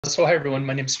So hi everyone,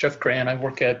 my name is Jeff Grann. I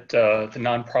work at the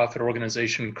nonprofit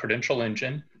organization Credential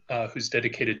Engine, who's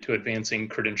dedicated to advancing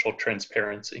credential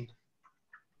transparency.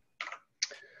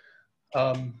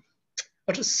 I'll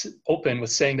just open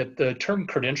with saying that the term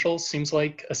credentials seems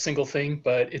like a single thing,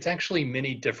 but it's actually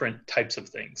many different types of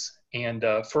things. And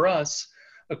for us,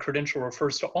 a credential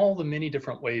refers to all the many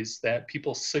different ways that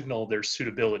people signal their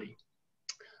suitability.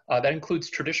 That includes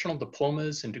traditional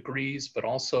diplomas and degrees, but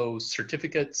also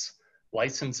certificates,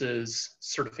 licenses,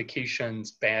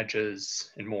 certifications,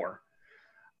 badges, and more.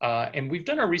 And we've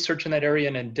done our research in that area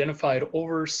and identified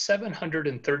over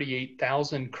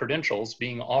 738,000 credentials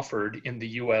being offered in the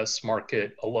US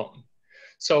market alone.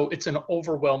 So it's an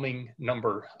overwhelming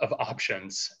number of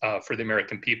options for the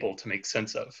American people to make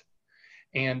sense of.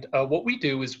 And what we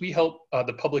do is we help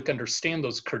the public understand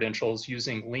those credentials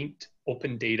using linked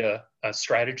open data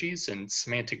strategies and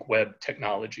semantic web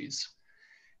technologies.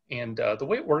 And the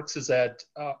way it works is that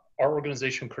our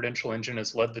organization, Credential Engine,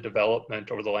 has led the development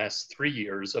over the last 3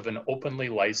 years of an openly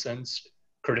licensed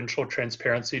credential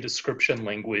transparency description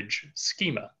language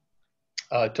schema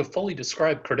to fully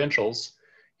describe credentials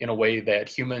in a way that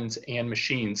humans and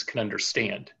machines can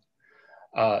understand.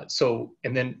 And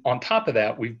then on top of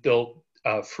that, we've built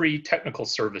free technical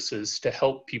services to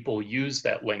help people use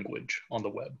that language on the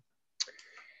web.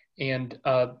 And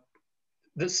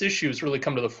this issue has really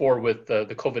come to the fore with the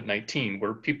COVID-19,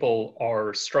 where people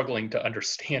are struggling to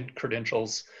understand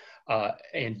credentials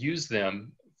and use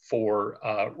them for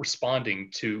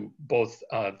responding to both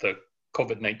the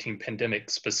COVID-19 pandemic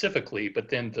specifically, but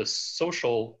then the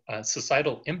social,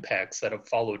 societal impacts that have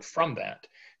followed from that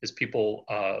as people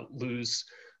lose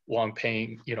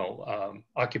long-paying,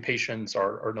 occupations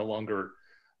are no longer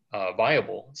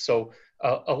viable. So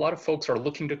a lot of folks are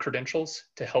looking to credentials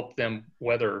to help them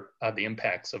weather the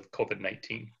impacts of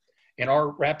COVID-19. And our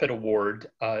Rapid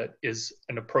Award is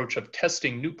an approach of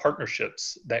testing new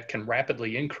partnerships that can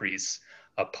rapidly increase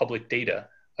public data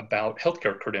about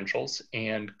healthcare credentials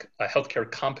and healthcare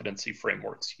competency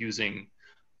frameworks using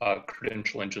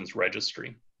Credential Engine's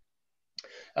registry.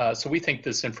 So we think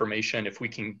this information, if we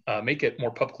can make it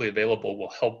more publicly available, will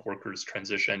help workers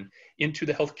transition into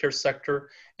the healthcare sector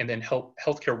and then help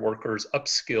healthcare workers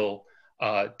upskill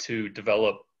to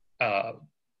develop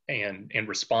and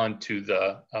respond to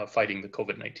the fighting the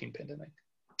COVID-19 pandemic.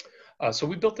 So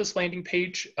we built this landing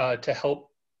page to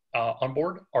help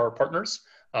onboard our partners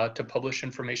to publish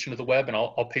information to the web, and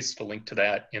I'll paste a link to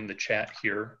that in the chat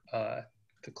here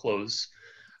to close.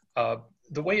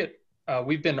 The way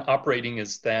we've been operating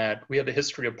is that we have a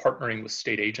history of partnering with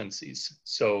state agencies.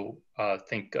 So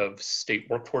think of state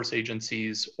workforce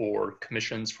agencies or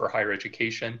commissions for higher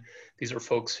education. These are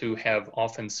folks who have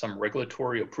often some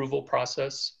regulatory approval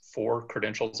process for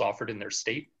credentials offered in their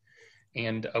state.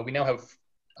 And we now have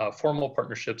formal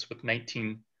partnerships with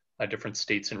 19 different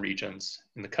states and regions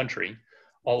in the country,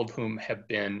 all of whom have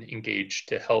been engaged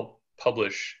to help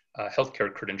publish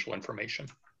healthcare credential information.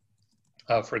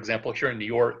 For example, here in New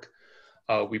York,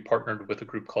 we partnered with a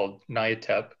group called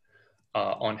NIATEP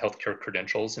on healthcare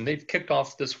credentials, and they've kicked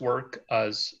off this work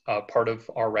as part of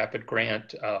our Rapid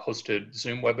Grant, hosted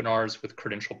Zoom webinars with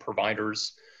credential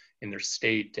providers in their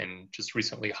state, and just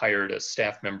recently hired a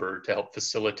staff member to help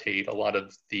facilitate a lot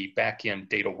of the back-end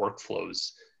data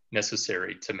workflows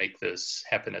necessary to make this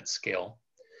happen at scale.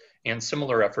 And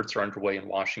similar efforts are underway in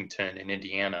Washington and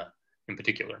Indiana in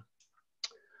particular.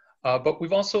 But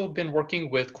we've also been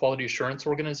working with quality assurance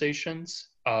organizations.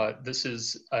 This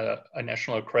is a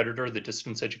national accreditor, the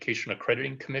Distance Education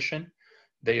Accrediting Commission.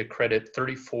 They accredit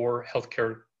 34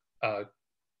 healthcare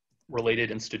related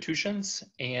institutions,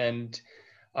 and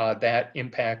that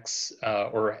impacts,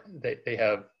 they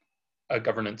have a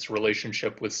governance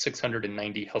relationship with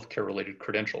 690 healthcare related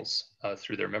credentials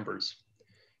through their members.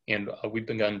 And we've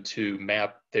begun to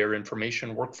map their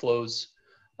information workflows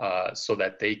so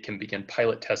that they can begin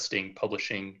pilot testing,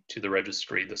 publishing to the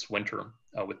registry this winter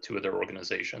with 2 other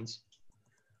organizations.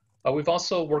 We've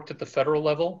also worked at the federal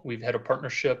level. We've had a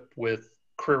partnership with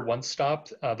Career One Stop.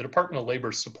 The Department of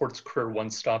Labor supports Career One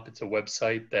Stop. It's a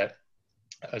website that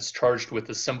is charged with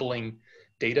assembling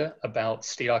data about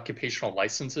state occupational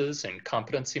licenses and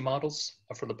competency models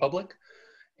for the public.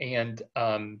 And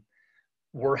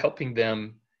we're helping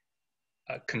them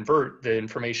convert the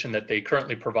information that they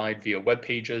currently provide via web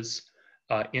pages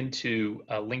into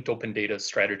linked open data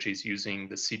strategies using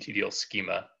the CTDL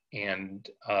schema. And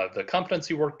the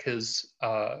competency work has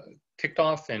kicked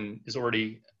off and is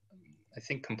already, I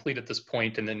think, complete at this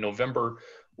point. And then November,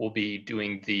 we'll be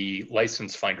doing the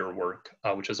license finder work,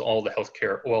 which is all the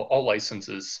healthcare, well, all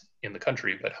licenses in the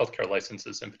country, but healthcare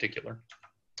licenses in particular.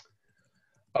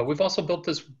 We've also built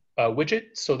this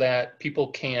widget so that people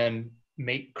can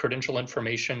make credential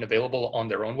information available on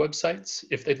their own websites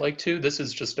if they'd like to. This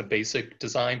is just a basic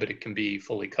design, but it can be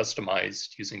fully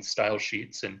customized using style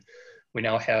sheets. And we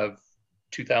now have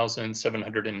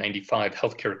 2,795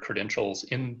 healthcare credentials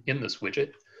in this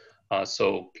widget.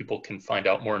 So people can find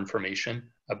out more information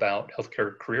about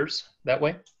healthcare careers that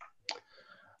way.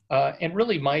 And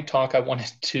really my talk, I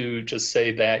wanted to just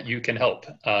say that you can help.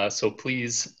 So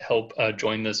please help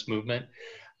join this movement.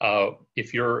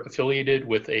 If you're affiliated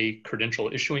with a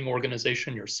credential issuing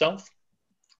organization yourself,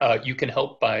 you can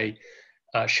help by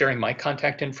sharing my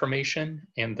contact information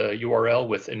and the URL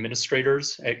with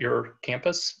administrators at your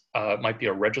campus. It might be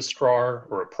a registrar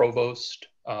or a provost.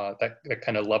 That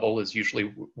kind of level is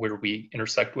usually where we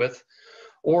intersect with.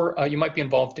 Or you might be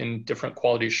involved in different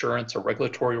quality assurance or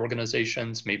regulatory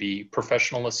organizations, maybe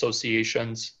professional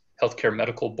associations, healthcare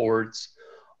medical boards.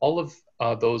 All of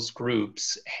those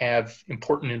groups have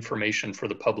important information for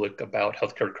the public about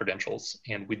healthcare credentials,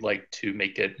 and we'd like to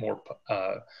make it more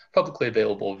publicly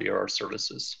available via our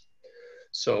services.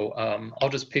 So I'll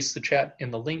just paste the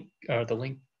link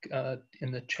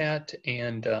in the chat,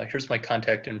 and here's my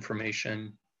contact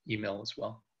information, email as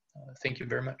well. Thank you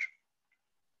very much.